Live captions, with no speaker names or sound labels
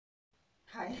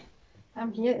Hi,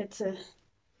 I'm here at uh,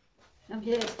 I'm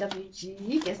here at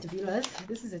WG guest viewers.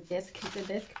 This is a desk. It's a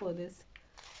desk for this.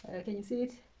 Can you see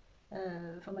it?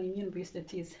 For my immune booster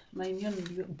teas. My immune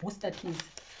booster teas.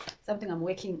 Something I'm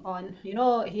working on. You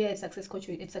know, here at Success Coach,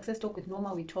 at Success Talk with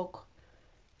Norma, we talk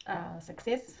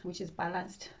success, which is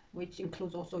balanced, which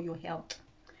includes also your health.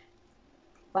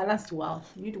 Balanced wealth.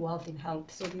 You need wealth in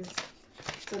health. So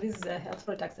these health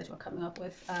products that we're coming up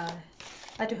with are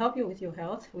to help you with your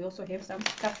health. We also have some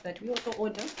stuff that we also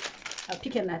order.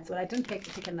 Pecan nuts. Well, I didn't pick the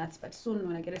pecan nuts, but soon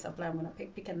when I get a supply, I'm gonna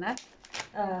pick pecan nuts.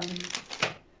 Um,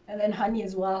 and then honey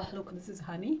as well. Look, this is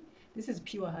honey. This is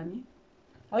pure honey.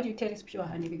 How do you tell it's pure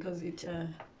honey? Because yeah,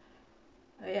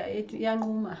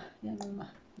 yanuma.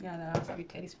 Yeah, that's how you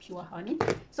tell it's pure honey.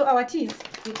 So our teas,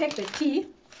 you take the tea.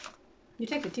 You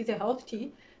take the tea, the health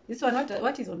tea. This one,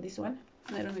 what is on this one?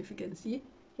 I don't know if you can see.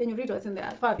 Can you read what's in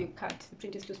there? Probably can't. The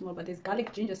print is too small, but there's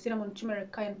garlic, ginger, cinnamon,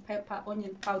 turmeric, cayenne pepper,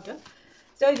 onion powder.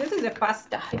 So this is a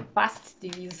pasta. It busts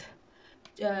these.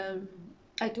 Um,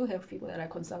 I do have people that I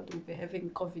consult with having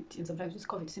COVID and sometimes with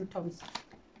COVID symptoms.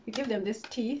 You give them this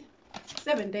tea,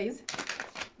 7 days.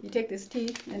 You take this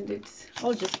tea and it's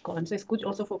all just gone. So it's good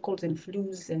also for colds and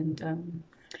flus and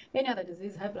any other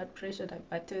disease, high blood pressure,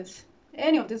 diabetes,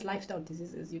 any of these lifestyle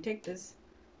diseases. You take this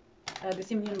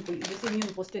immune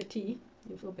boosted tea,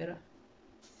 you feel better.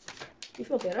 You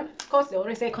feel better. Of course, they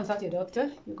always say consult your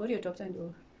doctor. You go to your doctor and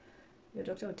your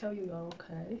doctor will tell you you're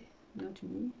okay. Not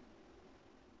me.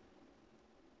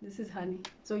 This is honey.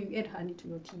 So you add honey to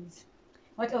your teas.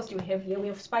 What else do we have here? We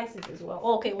have spices as well.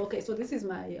 Oh, okay. So this is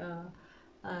my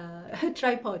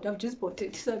tripod. I've just bought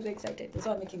it. So I'm excited. That's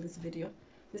why I'm making this video.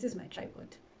 This is my tripod.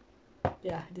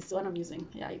 Yeah, this is what I'm using.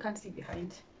 Yeah, you can't see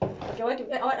behind. Okay,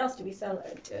 what else do we sell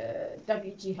at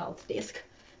WG Health Desk?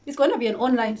 It's going to be an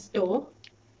online store.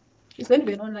 It's going to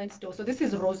be an online store. So this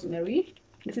is rosemary.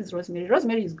 This is rosemary.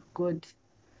 Rosemary is good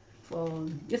for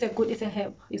it's a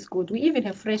herb. It's good. We even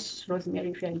have fresh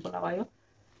rosemary if you're in Bulawayo.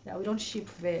 Yeah, we don't ship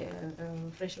the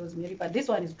fresh rosemary, but this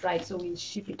one is dried, so we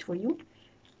ship it for you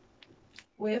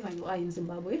wherever you are in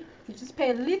Zimbabwe. You just pay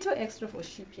a little extra for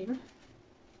shipping.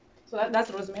 So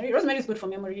that's rosemary. Rosemary is good for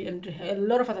memory and a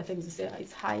lot of other things.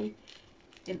 It's high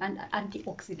in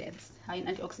antioxidants,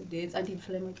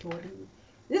 anti-inflammatory.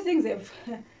 These things have,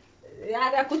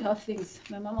 yeah, they're good health things.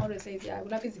 My mom always says, yeah, I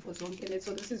will have easy for zonke.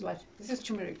 So this is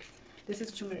turmeric. This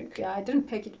is turmeric. Yeah, I didn't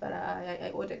pack it, but I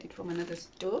ordered it from another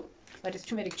store. But it's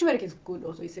turmeric. Turmeric is good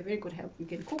also. It's a very good help. You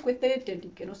can cook with it and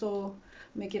you can also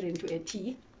make it into a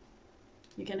tea.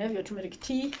 You can have your turmeric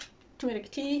tea,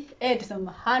 add some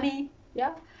honey.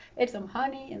 Yeah, add some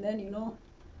honey and then you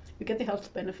get the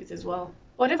health benefits as well.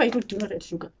 Whatever you do not add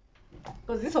sugar.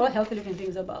 Because this whole healthy living thing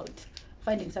is about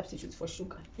finding substitutes for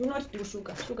sugar. Do not do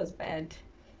sugar. Sugar's bad.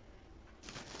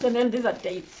 So then these are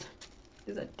dates.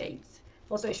 These are dates.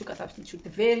 Also a sugar substitute.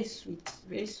 Very sweet.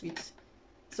 Very sweet.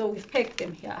 So we've packed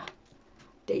them here.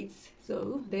 Dates.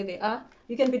 So there they are.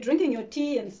 You can be drinking your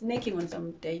tea and snacking on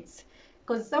some dates.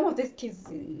 Because some of these teas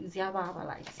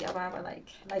like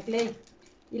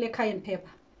le cayenne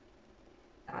pepper,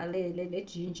 le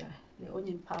ginger, the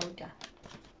onion powder.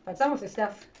 But some of the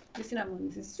stuff, the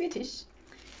cinnamon is sweetish.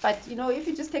 But if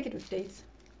you just take it with dates,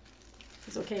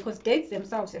 it's okay because dates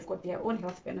themselves have got their own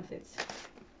health benefits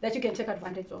that you can take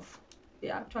advantage of.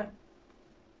 Yeah, try.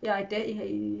 Yeah,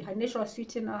 high natural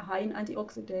sweetener, high in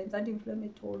antioxidants,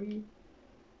 anti-inflammatory.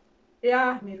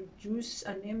 Yeah, may reduce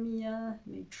anemia,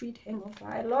 may treat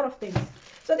hangover, a lot of things.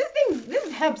 So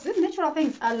these herbs, these natural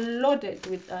things are loaded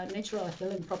with natural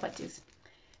healing properties.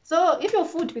 So if your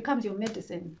food becomes your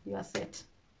medicine, you are set.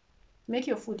 Make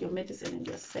your food your medicine and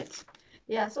you're set.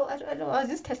 Yeah, so I was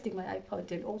just testing my iPod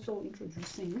and also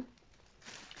introducing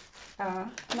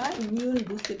my immune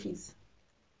booster teas.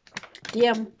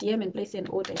 DM and place an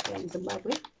order if you're in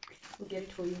Zimbabwe. We'll get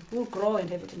it for you. We'll grow and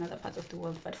have it in other parts of the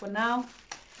world. But for now,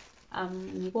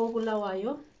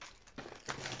 Bulawayo,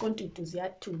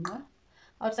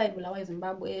 outside Bulawayo,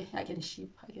 Zimbabwe, I can ship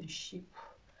it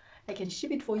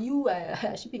for you.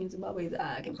 Shipping in Zimbabwe,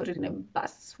 I can put it in a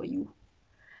bus for you.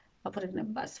 I'll put it in a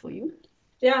bus for you.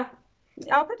 Yeah,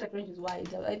 our product range is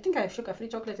wide. I think I have sugar-free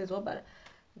chocolate as well, but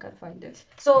I can't find it.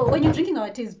 So when you're drinking our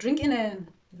teas, drink in a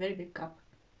very big cup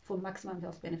for maximum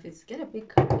health benefits. Get a big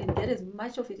cup and get as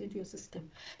much of it into your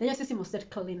system. Then your system will start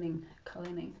cleaning.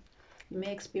 You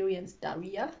may experience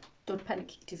diarrhea. Don't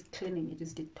panic. It is cleaning. It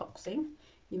is detoxing.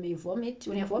 You may vomit.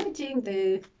 When you're vomiting,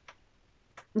 the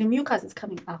mucus is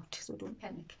coming out. So don't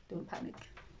panic.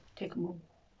 Take more.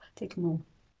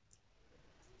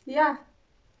 Yeah.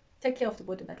 Take care of the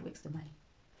body that works the money.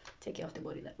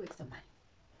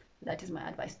 That is my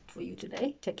advice for you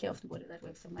today. Take care of the body that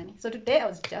works for money. So today I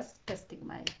was just testing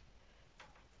my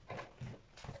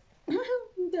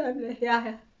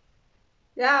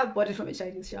yeah, I bought it from a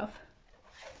Chinese shop.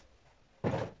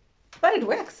 But it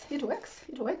works. It works.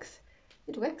 It works.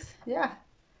 It works. Yeah.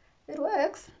 It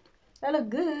works. I look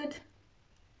good.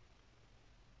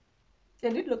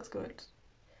 And it looks good.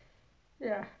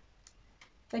 Yeah.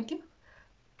 Thank you.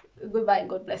 Goodbye and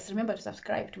God bless. Remember to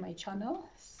subscribe to my channel,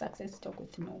 Success Talk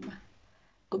with Noma.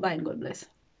 Goodbye and God bless.